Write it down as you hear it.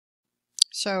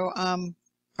So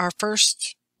our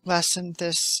first lesson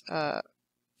this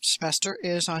semester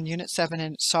is on Unit 7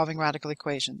 and solving radical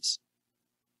equations.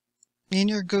 In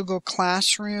your Google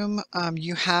Classroom,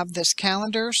 you have this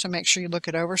calendar, so make sure you look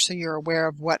it over so you're aware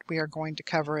of what we are going to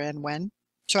cover and when.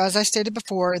 So as I stated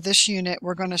before, this unit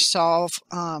we're going to solve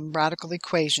radical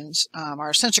equations.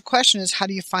 Our essential question is, how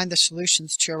do you find the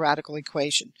solutions to a radical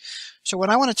equation? So what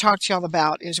I want to talk to you all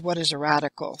about is what is a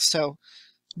radical. So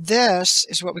this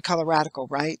is what we call a radical,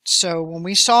 right? So when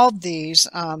we solve these,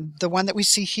 the one that we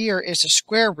see here is a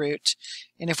square root,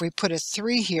 and if we put a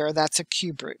 3 here, that's a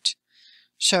cube root.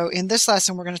 So in this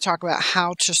lesson, we're going to talk about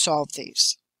how to solve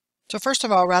these. So first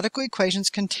of all, radical equations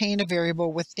contain a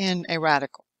variable within a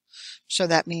radical. So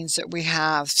that means that we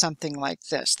have something like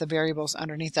this, the variables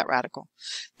underneath that radical.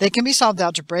 They can be solved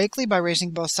algebraically by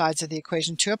raising both sides of the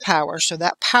equation to a power, so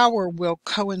that power will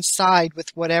coincide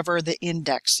with whatever the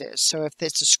index is. So if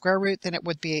it's a square root, then it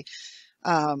would be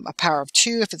a power of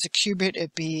 2. If it's a cube root,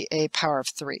 it'd be a power of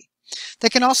 3. They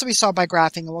can also be solved by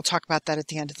graphing, and we'll talk about that at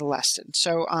the end of the lesson.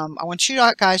 So I want you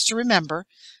guys to remember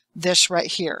this right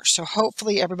here. So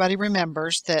hopefully everybody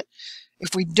remembers that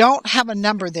if we don't have a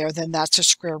number there, then that's a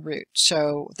square root.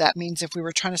 So that means if we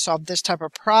were trying to solve this type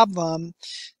of problem,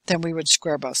 then we would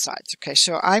square both sides. Okay,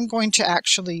 so I'm going to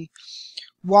actually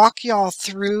walk y'all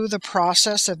through the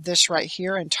process of this right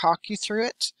here and talk you through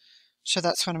it. So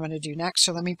that's what I'm going to do next.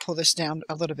 So let me pull this down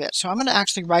a little bit. So I'm going to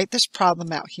actually write this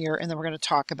problem out here, and then we're going to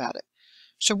talk about it.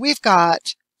 So we've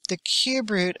got the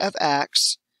cube root of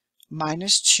x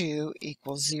minus 2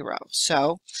 equals 0.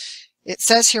 So it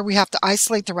says here we have to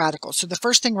isolate the radical. So the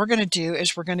first thing we're going to do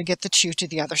is we're going to get the 2 to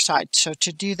the other side. So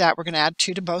to do that, we're going to add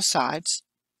 2 to both sides.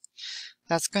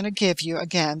 That's going to give you,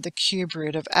 again, the cube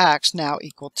root of x now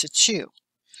equal to 2.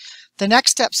 The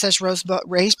next step says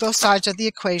raise both sides of the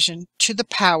equation to the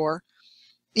power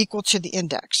equal to the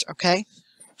index, okay?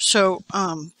 So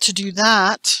to do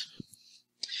that,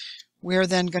 we're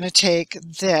then going to take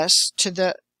this to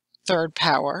the third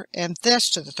power and this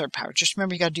to the third power. Just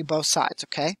remember, you got to do both sides,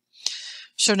 okay?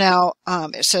 So now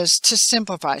it says to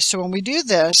simplify. So when we do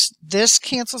this, this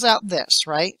cancels out this,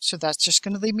 right? So that's just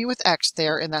going to leave me with x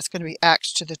there, and that's going to be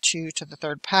x to the 2 to the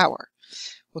third power.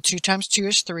 Well, 2 times 2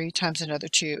 is 3, times another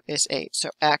 2 is 8. So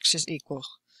x is equal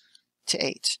to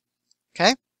 8,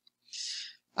 okay?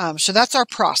 So that's our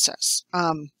process.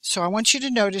 So I want you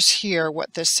to notice here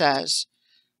what this says.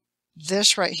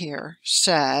 This right here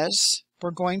says we're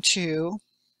going to,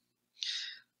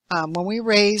 when we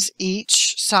raise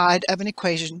each side of an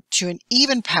equation to an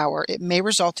even power, it may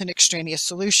result in extraneous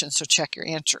solutions, so check your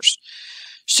answers.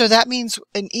 So that means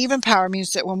an even power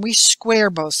means that when we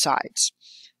square both sides,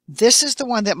 this is the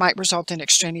one that might result in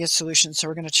extraneous solutions, so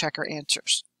we're going to check our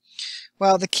answers.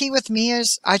 Well, the key with me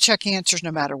is I check answers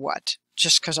no matter what,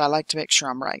 just because I like to make sure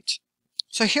I'm right.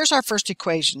 So here's our first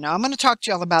equation. Now I'm going to talk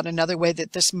to you all about another way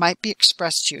that this might be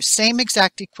expressed to you. Same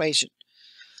exact equation.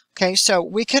 Okay, so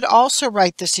we could also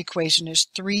write this equation as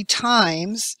 3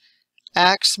 times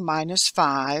x minus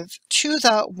 5 to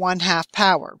the 1/2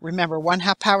 power. Remember,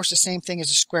 1/2 power is the same thing as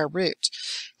a square root,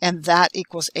 and that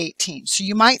equals 18. So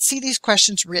you might see these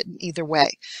questions written either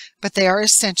way, but they are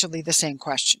essentially the same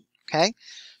question. Okay,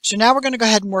 so now we're going to go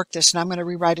ahead and work this, and I'm going to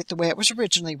rewrite it the way it was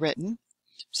originally written.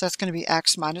 So that's going to be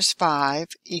x minus 5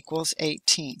 equals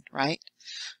 18, right?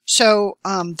 So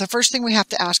the first thing we have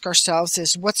to ask ourselves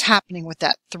is what's happening with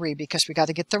that 3, because we got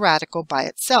to get the radical by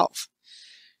itself.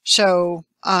 So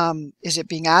is it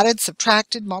being added,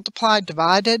 subtracted, multiplied,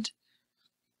 divided?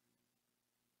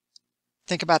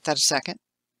 Think about that a second.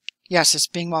 Yes, it's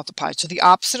being multiplied. So the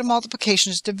opposite of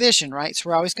multiplication is division, right? So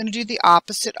we're always going to do the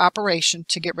opposite operation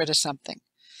to get rid of something.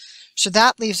 So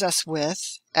that leaves us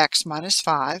with x minus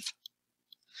 5.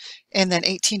 And then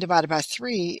 18 divided by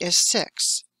 3 is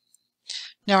 6.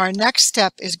 Now our next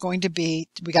step is going to be,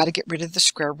 we got to get rid of the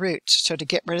square root. So to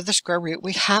get rid of the square root,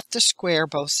 we have to square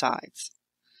both sides.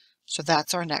 So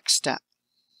that's our next step.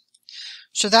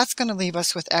 So that's going to leave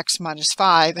us with x minus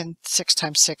 5, and 6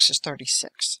 times 6 is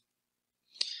 36.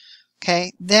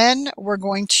 Okay, then we're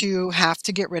going to have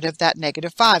to get rid of that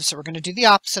negative 5. So we're going to do the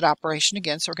opposite operation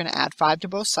again. So we're going to add 5 to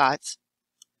both sides.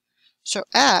 So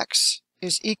x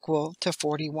is equal to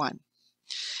 41.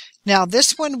 Now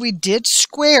this one we did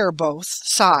square both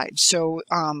sides. So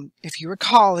if you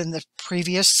recall in the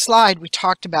previous slide we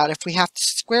talked about if we have to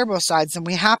square both sides, then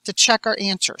we have to check our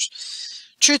answers.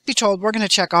 Truth be told, we're going to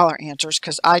check all our answers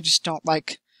because I just don't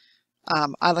like,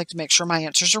 I like to make sure my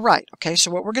answers are right. Okay,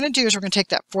 so what we're going to do is we're going to take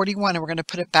that 41 and we're going to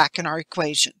put it back in our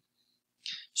equation.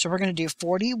 So we're going to do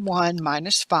 41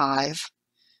 minus 5,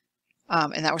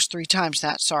 and that was 3 times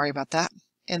that, sorry about that.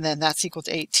 And then that's equal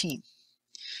to 18.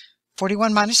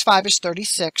 41 minus 5 is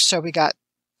 36, so we got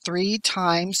 3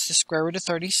 times the square root of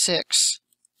 36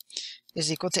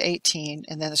 is equal to 18,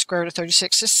 and then the square root of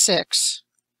 36 is 6,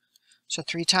 so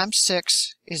 3 times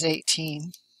 6 is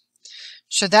 18.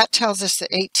 So that tells us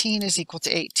that 18 is equal to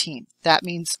 18. That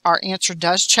means our answer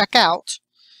does check out,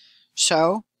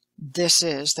 so this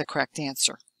is the correct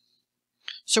answer.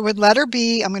 So with letter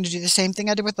B, I'm going to do the same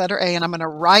thing I did with letter A, and I'm going to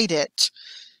write it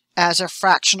as a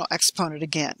fractional exponent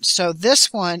again. So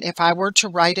this one, if I were to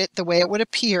write it the way it would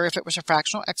appear if it was a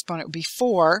fractional exponent, it would be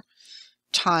 4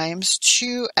 times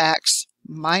 2x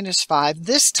minus 5,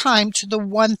 this time to the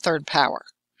 1/3 power.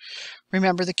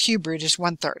 Remember, the cube root is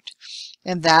 1/3,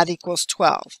 and that equals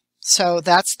 12. So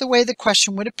that's the way the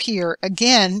question would appear,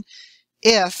 again,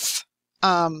 if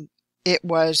it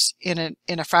was in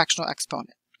a fractional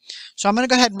exponent. So I'm going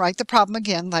to go ahead and write the problem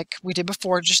again like we did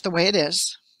before, just the way it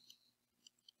is.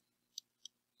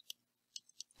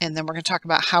 And then we're going to talk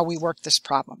about how we work this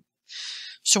problem.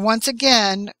 So once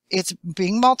again, it's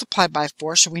being multiplied by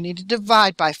 4, so we need to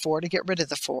divide by 4 to get rid of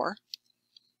the 4.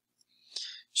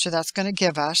 So that's going to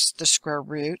give us the square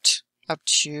root of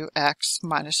 2x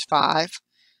minus 5.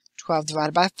 12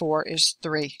 divided by 4 is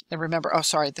 3. And remember, oh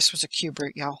sorry, this was a cube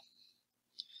root, y'all.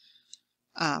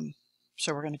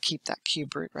 So we're going to keep that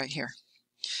cube root right here.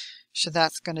 So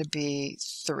that's going to be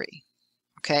 3.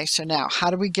 Okay, so now how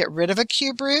do we get rid of a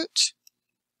cube root?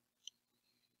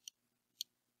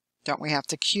 Don't we have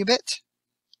to cube it?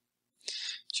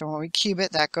 So when we cube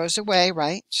it, that goes away,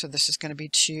 right? So this is going to be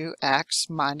 2x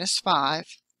minus 5.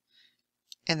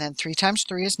 And then 3 times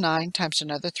 3 is 9, times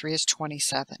another 3 is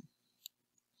 27.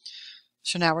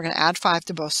 So now we're going to add 5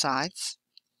 to both sides.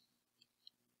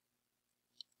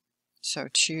 So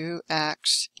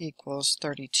 2x equals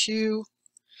 32.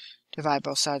 Divide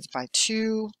both sides by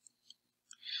 2.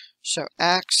 So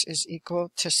x is equal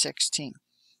to 16.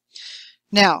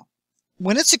 Now,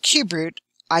 when it's a cube root,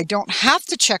 I don't have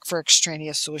to check for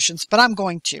extraneous solutions, but I'm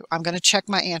going to. I'm going to check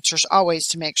my answers always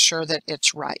to make sure that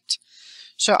it's right.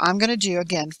 So I'm going to do,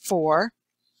 again, 4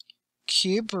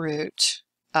 cube root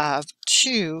of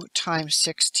 2 times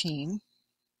 16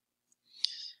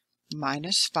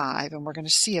 minus 5, and we're going to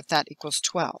see if that equals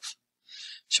 12.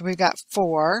 So we've got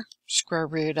 4 square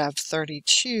root of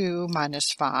 32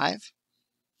 minus 5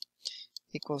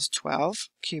 equals 12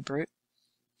 cube root.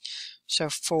 So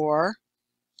 4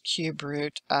 cube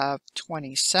root of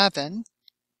 27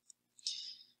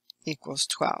 equals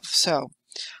 12. So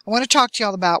I want to talk to you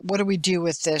all about what do we do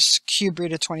with this cube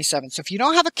root of 27. So if you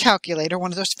don't have a calculator,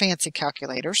 one of those fancy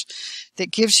calculators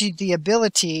that gives you the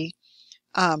ability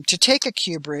to take a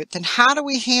cube root, then how do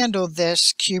we handle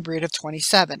this cube root of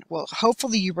 27? Well,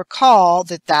 hopefully you recall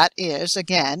that that is,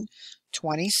 again,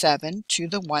 27 to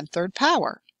the 1/3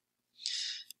 power.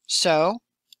 So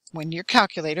when your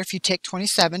calculator, if you take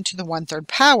 27 to the 1/3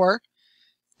 power,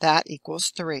 that equals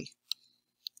 3.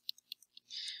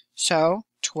 So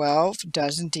 12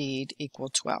 does indeed equal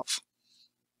 12.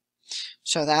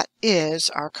 So that is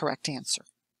our correct answer.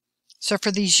 So for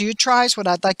these U-tries, what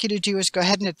I'd like you to do is go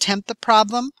ahead and attempt the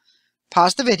problem,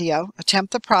 pause the video,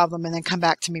 attempt the problem, and then come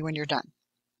back to me when you're done.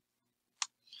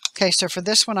 Okay, so for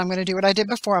this one, I'm going to do what I did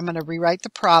before. I'm going to rewrite the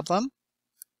problem.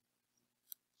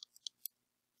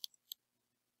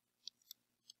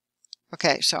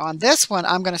 Okay, so on this one,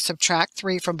 I'm going to subtract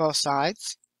 3 from both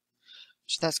sides.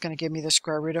 So that's going to give me the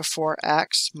square root of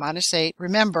 4x minus 8.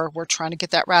 Remember, we're trying to get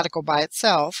that radical by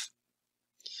itself.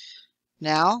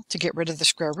 Now, to get rid of the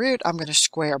square root, I'm going to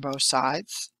square both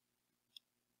sides.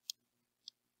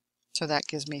 So that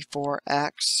gives me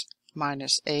 4x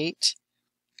minus 8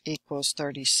 equals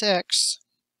 36.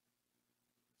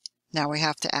 Now we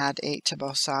have to add 8 to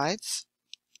both sides.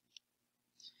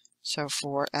 So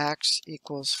 4x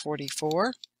equals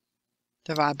 44.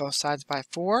 Divide both sides by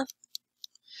 4.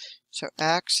 So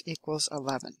x equals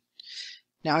 11.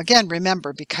 Now again,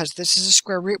 remember, because this is a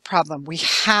square root problem, we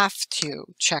have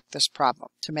to check this problem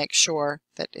to make sure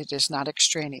that it is not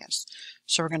extraneous.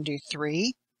 So we're going to do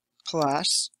 3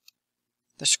 plus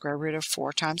the square root of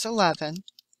 4 times 11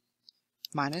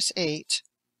 minus 8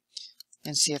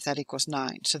 and see if that equals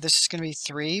 9. So this is going to be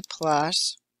 3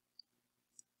 plus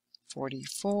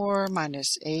 44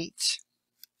 minus 8.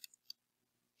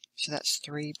 So that's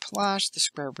 3 plus the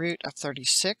square root of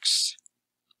 36.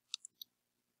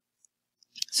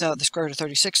 So the square root of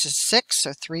 36 is 6,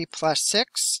 so 3 plus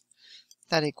 6,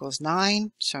 that equals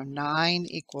 9. So 9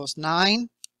 equals 9.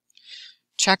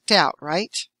 Checked out,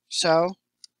 right? So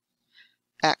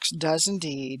x does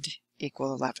indeed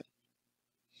equal 11.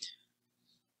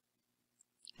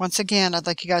 Once again, I'd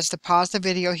like you guys to pause the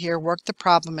video here, work the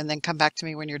problem, and then come back to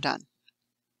me when you're done.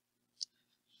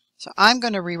 So I'm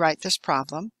going to rewrite this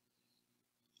problem.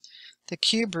 the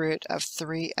cube root of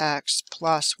 3x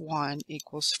plus 1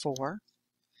 equals 4.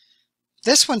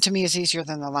 This one to me is easier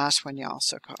than the last one, y'all.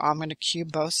 So I'm going to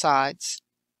cube both sides.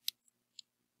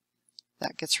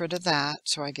 That gets rid of that.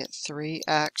 So I get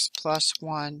 3x plus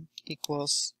 1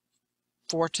 equals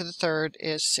 4 to the third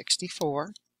is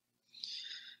 64.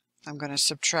 I'm going to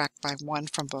subtract by 1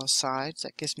 from both sides.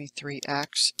 That gives me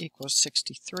 3x equals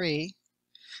 63.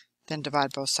 Then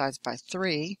divide both sides by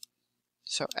 3.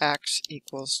 So x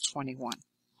equals 21.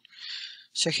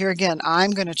 So here again,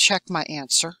 I'm going to check my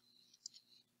answer.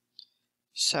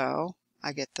 So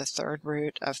I get the third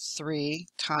root of 3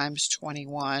 times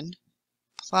 21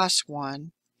 plus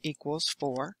 1 equals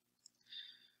 4.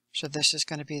 So this is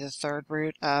going to be the third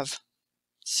root of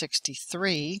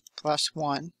 63 plus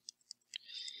 1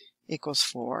 equals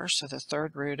 4. So the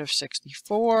third root of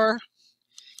 64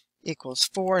 equals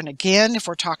 4. And again, if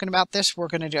we're talking about this, we're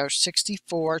going to go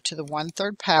 64 to the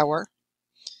 1/3 power,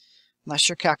 unless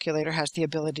your calculator has the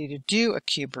ability to do a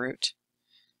cube root.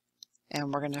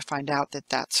 And we're going to find out that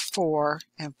that's 4,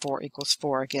 and 4 equals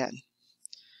 4 again.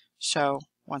 So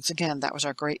once again, that was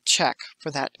our great check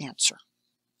for that answer.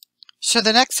 So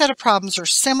the next set of problems are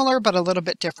similar but a little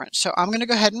bit different. So I'm going to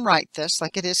go ahead and write this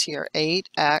like it is here.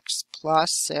 8x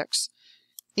plus 6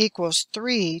 equals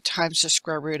 3 times the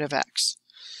square root of x.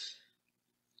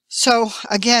 So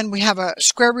again, we have a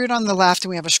square root on the left and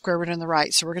we have a square root on the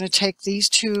right. So we're going to take these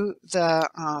two, we're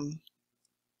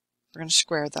going to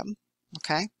square them,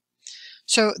 okay?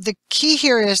 So the key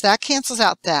here is that cancels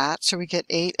out that, so we get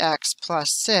 8x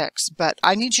plus 6, but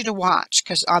I need you to watch,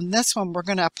 because on this one we're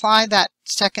going to apply that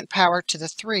second power to the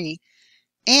 3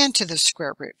 and to the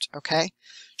square root, okay?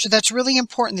 So that's really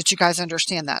important that you guys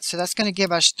understand that. So that's going to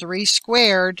give us 3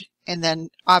 squared, and then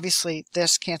obviously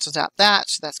this cancels out that,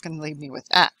 so that's going to leave me with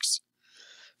x.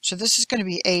 So this is going to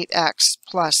be 8x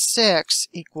plus 6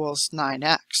 equals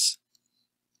 9x.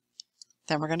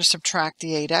 Then we're going to subtract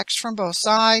the 8x from both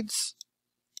sides.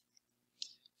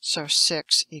 So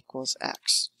 6 equals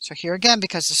x. So here again,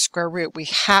 because the square root, we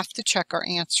have to check our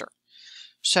answer.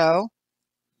 So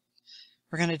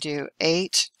we're going to do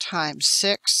 8 times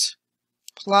 6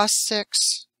 plus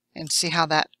 6 and see how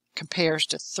that compares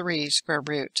to 3 square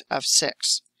root of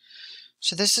 6.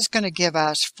 So this is going to give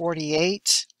us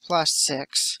 48 plus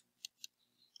 6,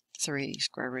 3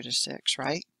 square root of 6,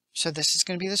 right? So this is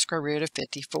going to be the square root of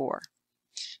 54.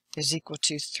 Is equal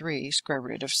to 3 square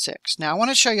root of 6. Now I want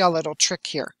to show you a little trick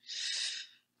here.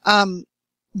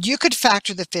 You could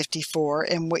factor the 54,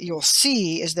 and what you'll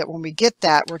see is that when we get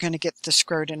that, we're going to get the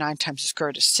square root of 9 times the square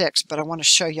root of 6, but I want to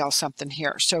show y'all something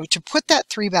here. So to put that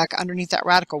 3 back underneath that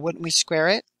radical, wouldn't we square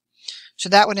it? So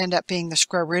that would end up being the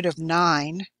square root of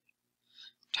 9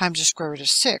 times the square root of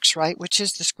 6, right? Which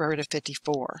is the square root of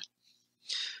 54.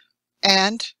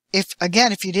 And if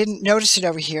you didn't notice it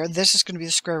over here, this is going to be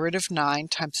the square root of 9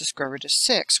 times the square root of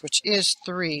 6, which is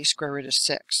 3 square root of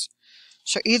 6.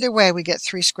 So either way, we get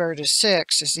 3 square root of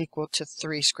 6 is equal to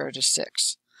 3 square root of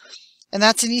 6. And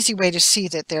that's an easy way to see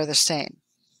that they're the same.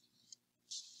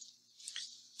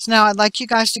 So now I'd like you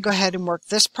guys to go ahead and work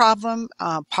this problem.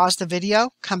 Pause the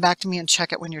video, come back to me and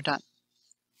check it when you're done.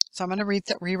 So I'm going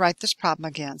to rewrite this problem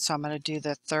again. So I'm going to do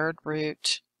the third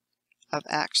root of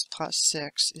x plus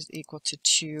 6 is equal to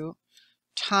 2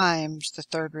 times the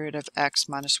third root of x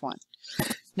minus 1.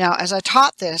 Now, as I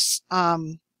taught this,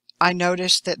 I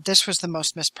noticed that this was the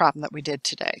most missed problem that we did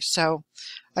today. So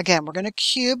again, we're going to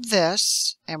cube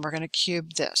this and we're going to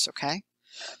cube this, okay?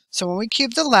 So when we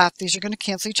cube the left, these are going to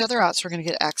cancel each other out. So we're going to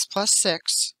get x plus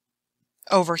 6.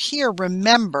 Over here,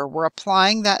 remember, we're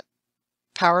applying that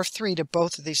power of 3 to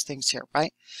both of these things here,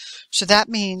 right? So that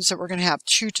means that we're going to have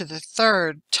 2 to the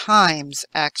third times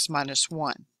x minus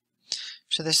 1.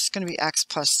 So this is going to be x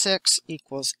plus 6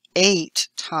 equals 8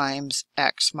 times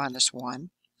x minus 1.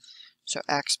 So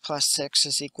x plus 6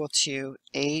 is equal to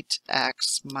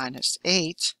 8x minus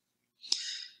 8.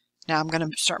 Now I'm going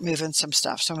to start moving some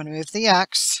stuff. So I'm going to move the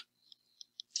x,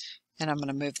 and I'm going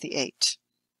to move the 8.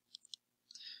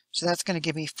 So that's going to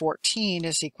give me 14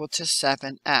 is equal to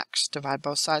 7x. Divide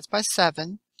both sides by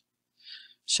 7.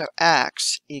 So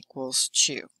x equals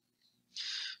 2.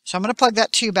 So I'm going to plug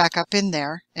that 2 back up in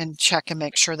there and check and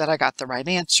make sure that I got the right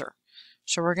answer.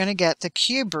 So we're going to get the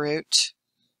cube root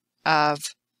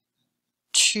of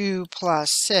 2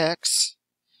 plus 6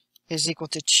 is equal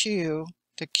to 2,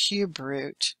 the cube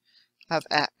root of,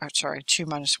 2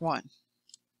 minus 1.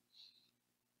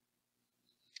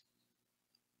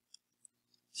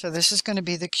 So this is going to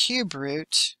be the cube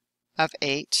root of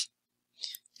 8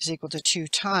 is equal to 2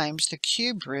 times the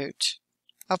cube root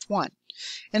of 1.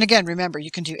 And again, remember,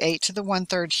 you can do 8 to the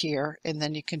 1/3 here, and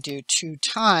then you can do 2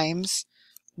 times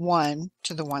 1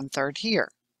 to the 1/3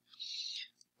 here?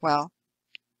 Well,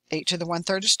 8 to the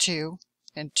 1/3 is 2,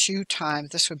 and 2 times,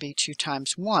 this would be 2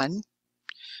 times 1,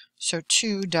 so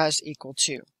 2 does equal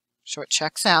 2. So it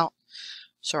checks out.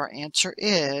 So our answer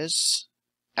is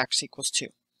x equals 2.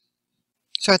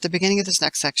 So at the beginning of this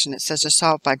next section, it says to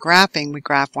solve by graphing, we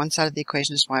graph one side of the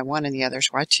equation as y1 and the other as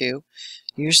y2.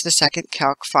 Use the second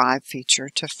Calc 5 feature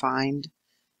to find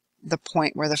the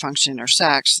point where the function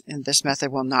intersects, and this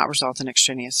method will not result in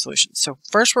extraneous solutions. So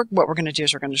first, what we're going to do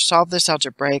is we're going to solve this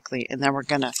algebraically, and then we're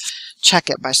going to check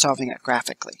it by solving it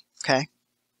graphically, okay?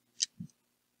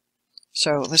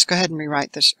 So let's go ahead and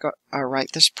rewrite this,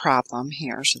 write this problem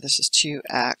here. So this is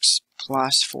 2x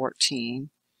plus 14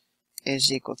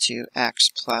 is equal to x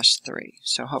plus 3.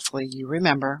 So hopefully you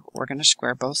remember we're going to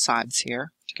square both sides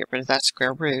here to get rid of that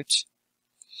square root.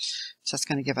 So that's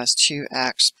going to give us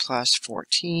 2x plus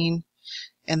 14.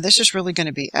 And this is really going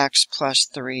to be x plus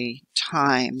 3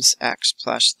 times x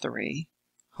plus 3.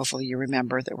 Hopefully you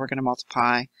remember that we're going to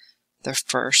multiply the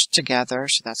first together.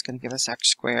 So that's going to give us x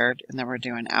squared. And then we're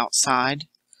doing outside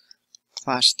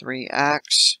plus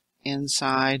 3x,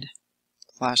 inside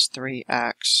plus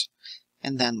 3x,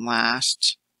 and then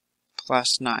last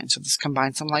plus 9. So this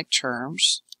combines some like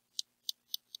terms.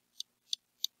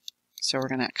 So we're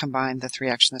going to combine the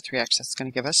 3x and the 3x. That's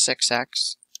going to give us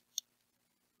 6x.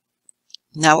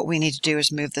 Now what we need to do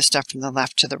is move this stuff from the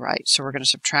left to the right. So we're going to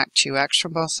subtract 2x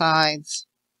from both sides.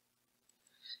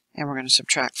 And we're going to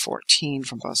subtract 14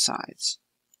 from both sides.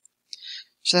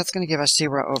 So that's going to give us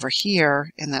 0 over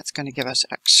here. And that's going to give us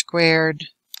x squared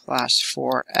plus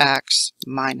 4x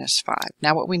minus 5.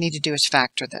 Now what we need to do is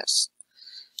factor this.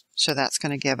 So that's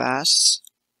going to give us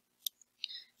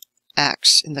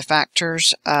x, and the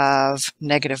factors of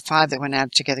negative 5 that when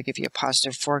added together give you a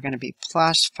positive 4 are going to be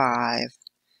plus 5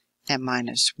 and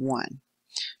minus 1.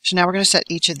 So now we're going to set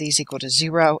each of these equal to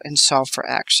 0 and solve for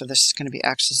x. So this is going to be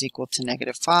x is equal to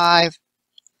negative 5,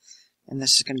 and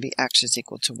this is going to be x is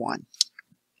equal to 1.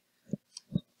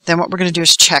 Then what we're going to do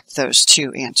is check those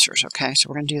two answers, okay? So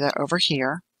we're going to do that over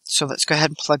here. So let's go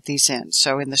ahead and plug these in.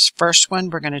 So in this first one,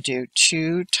 we're going to do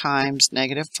 2 times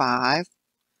negative 5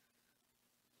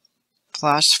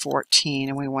 plus 14,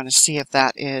 and we want to see if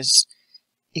that is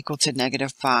equal to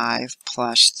negative 5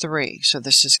 plus 3. So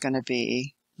this is going to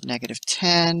be negative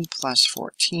 10 plus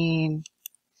 14.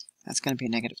 That's going to be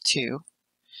negative 2.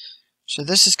 So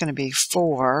this is going to be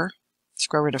 4,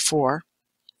 square root of 4.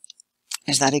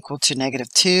 Is that equal to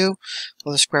negative 2?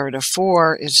 Well, the square root of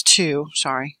 4 is 2.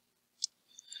 Sorry.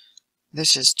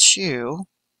 This is 2.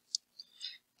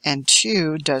 And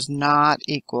 2 does not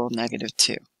equal negative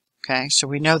 2. Okay, so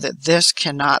we know that this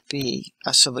cannot be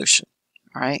a solution.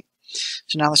 All right.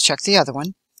 So now let's check the other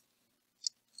one.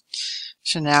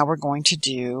 So now we're going to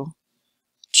do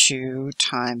 2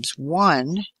 times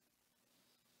 1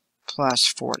 plus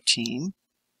 14.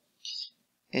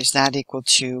 Is that equal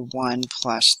to 1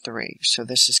 plus 3? So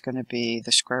this is going to be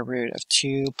the square root of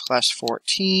 2 plus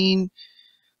 14,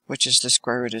 which is the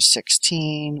square root of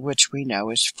 16, which we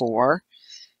know is 4.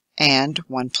 And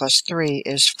 1 plus 3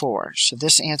 is 4. So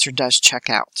this answer does check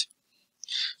out.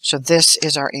 So this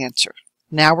is our answer.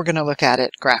 Now we're going to look at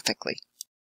it graphically.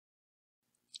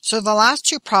 So the last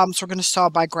two problems we're going to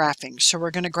solve by graphing. So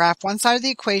we're going to graph one side of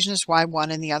the equation as y1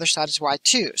 and the other side is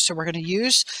y2. So we're going to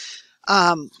use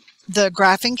the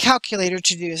graphing calculator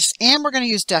to do this, and we're going to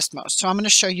use Desmos. So I'm going to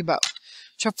show you both.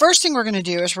 So first thing we're going to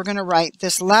do is we're going to write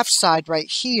this left side right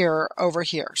here over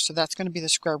here. So that's going to be the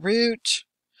square root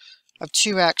of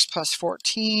 2x plus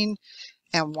 14,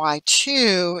 and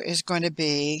y2 is going to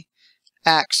be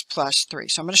x plus 3.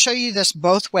 So I'm going to show you this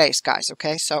both ways, guys,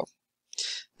 okay? So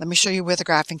let me show you with a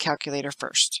graphing calculator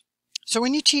first. So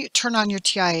when you turn on your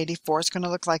TI-84, it's going to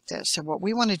look like this. And what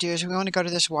we want to do is we want to go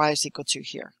to this y is equal to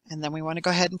here. And then we want to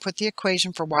go ahead and put the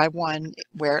equation for y1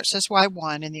 where it says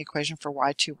y1 and the equation for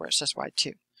y2 where it says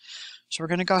y2. So we're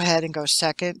going to go ahead and go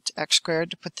second x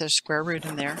squared to put the square root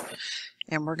in there.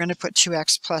 And we're going to put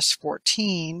 2x plus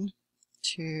 14,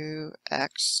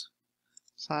 2x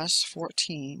plus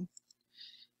 14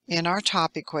 in our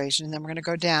top equation. And then we're going to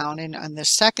go down, and on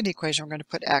this second equation, we're going to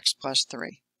put x plus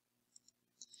 3.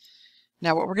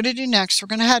 Now what we're going to do next,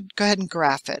 we're going to go ahead and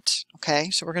graph it.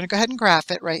 Okay, so we're going to go ahead and graph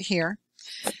it right here.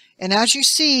 And as you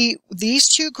see, these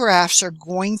two graphs are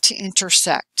going to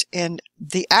intersect. And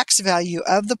the x value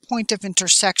of the point of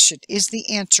intersection is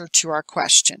the answer to our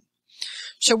question.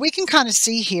 So we can kind of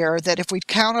see here that if we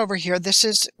count over here, this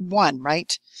is 1,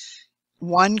 right?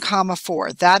 1,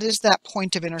 4. That is that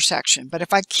point of intersection. But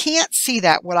if I can't see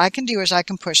that, what I can do is I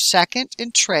can push second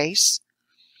and trace.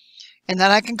 And then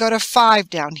I can go to 5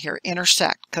 down here,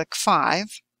 intersect, click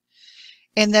 5.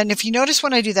 And then if you notice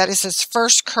when I do that, it says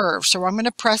first curve. So I'm going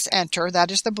to press enter.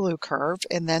 That is the blue curve.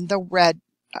 And then the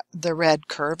red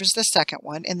curve is the second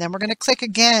one. And then we're going to click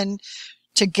again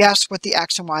to guess what the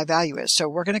X and Y value is. So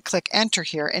we're going to click enter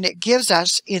here, and it gives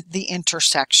us the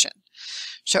intersection.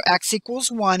 So X equals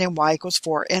 1 and Y equals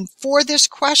 4. And for this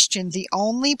question, the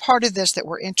only part of this that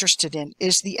we're interested in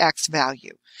is the X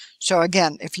value. So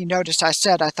again, if you noticed, I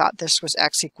said I thought this was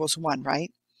X equals 1,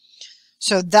 right?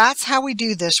 So that's how we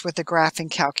do this with the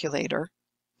graphing calculator.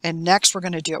 And next we're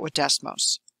going to do it with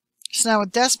Desmos. So now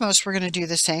with Desmos, we're going to do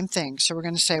the same thing. So we're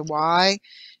going to say Y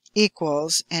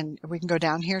equals, and we can go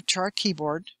down here to our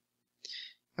keyboard,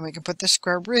 and we can put the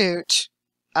square root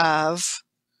of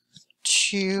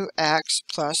 2x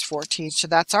plus 14. So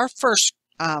that's our first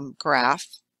graph.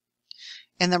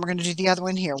 And then we're going to do the other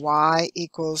one here, y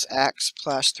equals x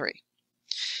plus 3.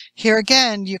 Here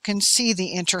again, you can see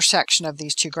the intersection of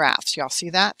these two graphs. Y'all see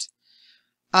that?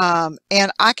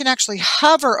 And I can actually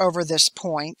hover over this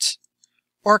point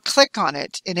or click on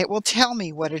it, and it will tell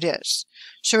me what it is.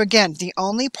 So again, the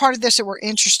only part of this that we're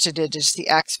interested in is the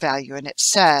X value, and it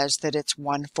says that it's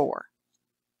 1, 4.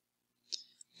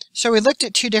 So we looked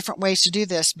at two different ways to do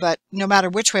this, but no matter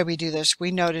which way we do this,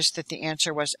 we noticed that the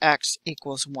answer was X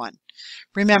equals 1.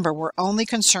 Remember, we're only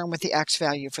concerned with the X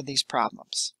value for these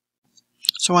problems.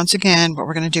 So once again, what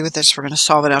we're going to do with this, we're going to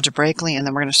solve it algebraically, and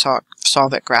then we're going to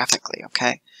solve it graphically,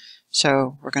 okay?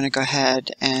 So we're going to go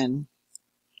ahead and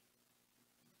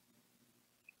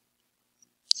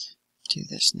do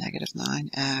this. Negative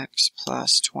 9x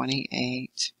plus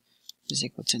 28 is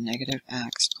equal to negative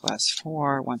x plus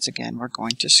 4. Once again, we're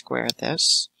going to square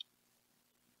this.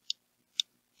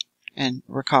 And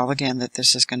recall again that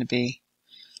this is going to be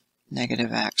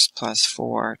negative x plus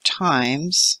 4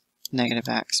 times negative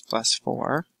x plus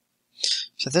 4.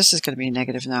 So this is going to be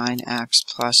negative 9x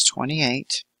plus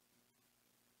 28.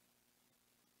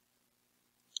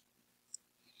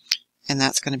 And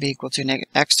that's going to be equal to negative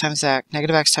x times x,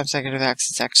 negative x times negative x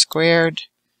is x squared.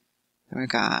 Then we've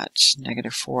got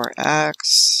negative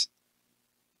 4x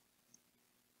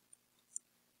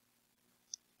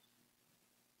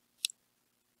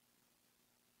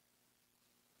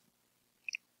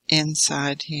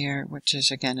inside here, which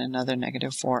is again another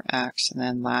negative 4x, and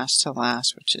then last to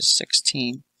last, which is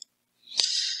 16.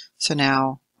 So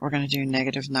now we're going to do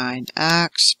negative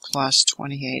 9x plus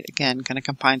 28. Again, going to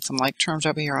combine some like terms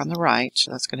over here on the right.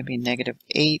 So that's going to be negative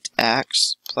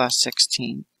 8x plus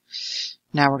 16.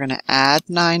 Now we're going to add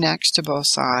 9x to both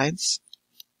sides.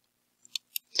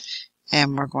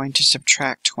 And we're going to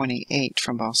subtract 28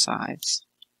 from both sides.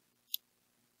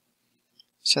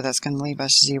 So that's going to leave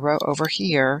us 0 over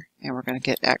here. And we're going to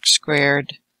get x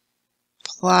squared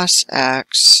plus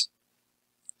x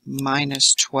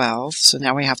minus 12. So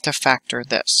now we have to factor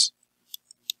this.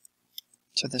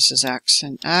 So this is x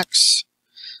and x.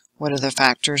 What are the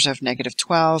factors of negative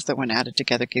 12 that when added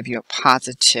together give you a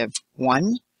positive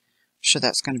 1? So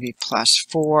that's going to be plus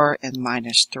 4 and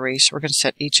minus 3. So we're going to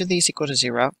set each of these equal to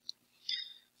 0.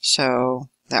 So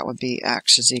that would be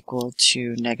x is equal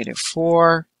to negative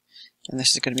 4. And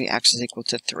this is going to be x is equal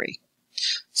to 3.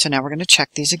 So now we're going to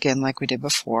check these again like we did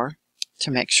before to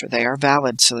make sure they are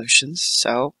valid solutions.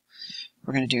 So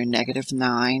we're going to do negative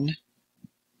 9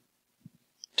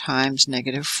 times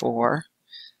negative 4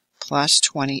 plus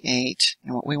 28.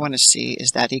 And what we want to see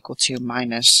is that equal to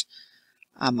minus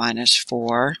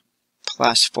 4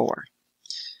 plus 4.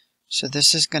 So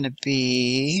this is going to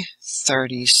be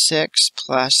 36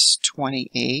 plus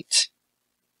 28.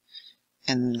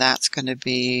 And that's going to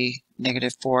be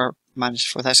negative 4 minus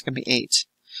 4. That's going to be 8.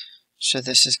 So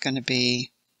this is going to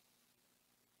be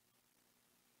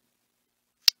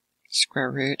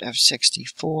square root of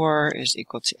 64 is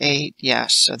equal to 8.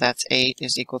 Yes, so that's 8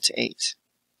 is equal to 8.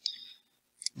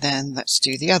 Then let's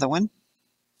do the other one.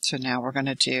 So now we're going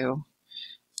to do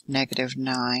negative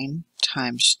 9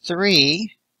 times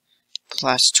 3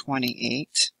 plus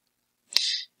 28.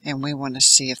 And we want to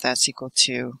see if that's equal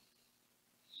to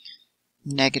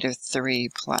negative 3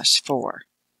 plus 4.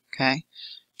 Okay,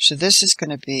 so this is going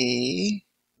to be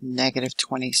negative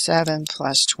 27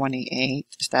 plus 28.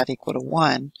 Is that equal to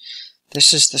 1?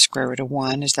 This is the square root of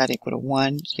 1. Is that equal to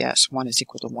 1? Yes, 1 is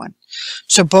equal to 1.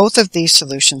 So both of these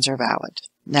solutions are valid.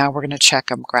 Now we're going to check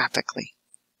them graphically.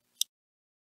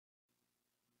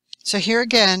 So here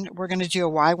again, we're going to do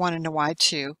a y1 and a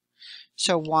y2.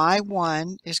 So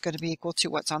y1 is going to be equal to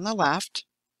what's on the left.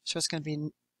 So it's going to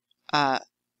be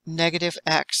negative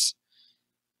x,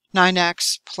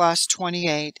 9x plus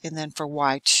 28. And then for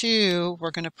y2,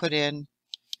 we're going to put in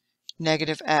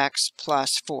negative x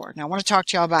plus 4. Now I want to talk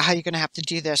to y'all about how you're going to have to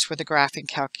do this with a graphing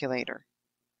calculator.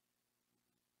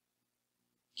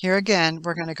 Here again,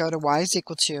 we're going to go to y is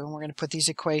equal to, and we're going to put these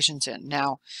equations in.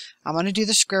 Now, I'm going to do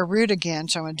the square root again,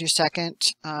 so I'm going to do second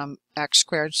x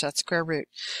squared, so that's square root.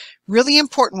 Really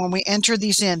important when we enter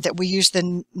these in that we use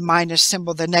the minus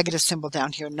symbol, the negative symbol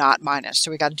down here, not minus.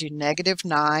 So we got to do negative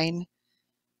 9x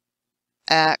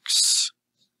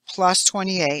plus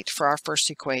 28 for our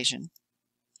first equation.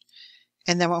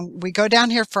 And then when we go down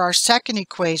here for our second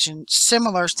equation,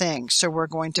 similar thing. So we're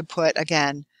going to put,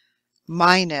 again,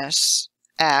 minus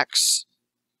x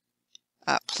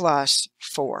plus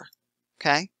 4.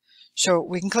 Okay, so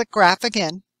we can click graph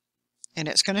again, and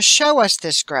it's going to show us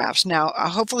this graphs. Now,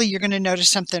 hopefully you're going to notice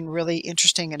something really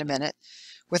interesting in a minute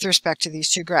with respect to these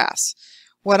two graphs.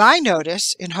 What I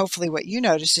notice, and hopefully what you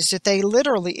notice, is that they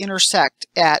literally intersect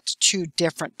at 2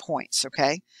 different points.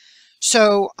 Okay,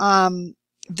 so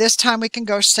this time we can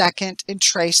go second and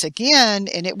trace again,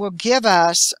 and it will give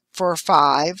us for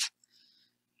 5.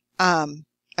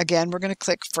 Again, we're going to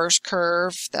click first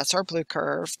curve, that's our blue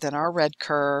curve, then our red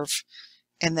curve,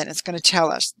 and then it's going to tell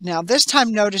us. Now this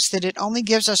time notice that it only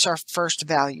gives us our first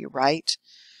value, right?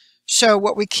 So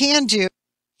what we can do,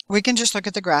 we can just look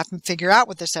at the graph and figure out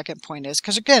what the second point is,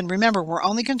 because again, remember, we're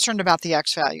only concerned about the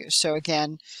x values. So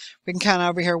again, we can count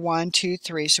over here 1, 2,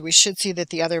 3, so we should see that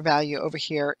the other value over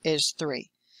here is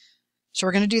 3. So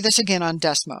we're going to do this again on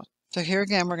Desmos. So here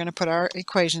again, we're going to put our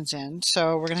equations in.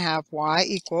 So we're going to have y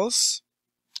equals,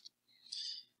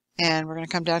 and we're going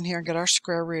to come down here and get our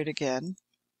square root again.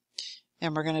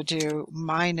 And we're going to do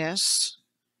minus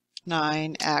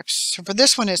 9x. So for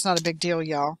this one, it's not a big deal,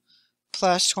 y'all.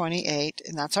 Plus 28,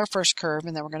 and that's our first curve.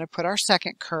 And then we're going to put our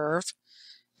second curve,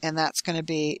 and that's going to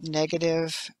be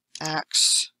negative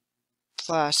x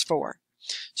plus 4.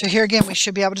 So here again, we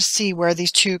should be able to see where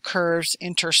these two curves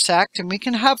intersect, and we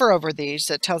can hover over these.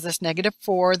 That tells us negative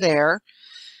 4 there,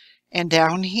 and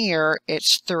down here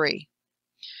it's 3.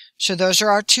 So those are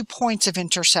our 2 points of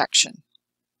intersection.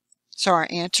 So our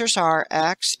answers are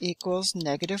x equals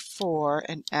negative 4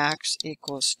 and x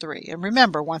equals 3. And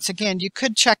remember, once again, you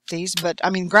could check these, but I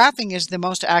mean, graphing is the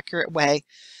most accurate way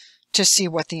to see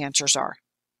what the answers are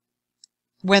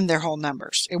when they're whole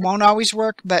numbers. It won't always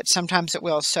work, but sometimes it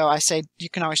will. So I say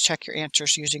you can always check your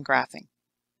answers using graphing.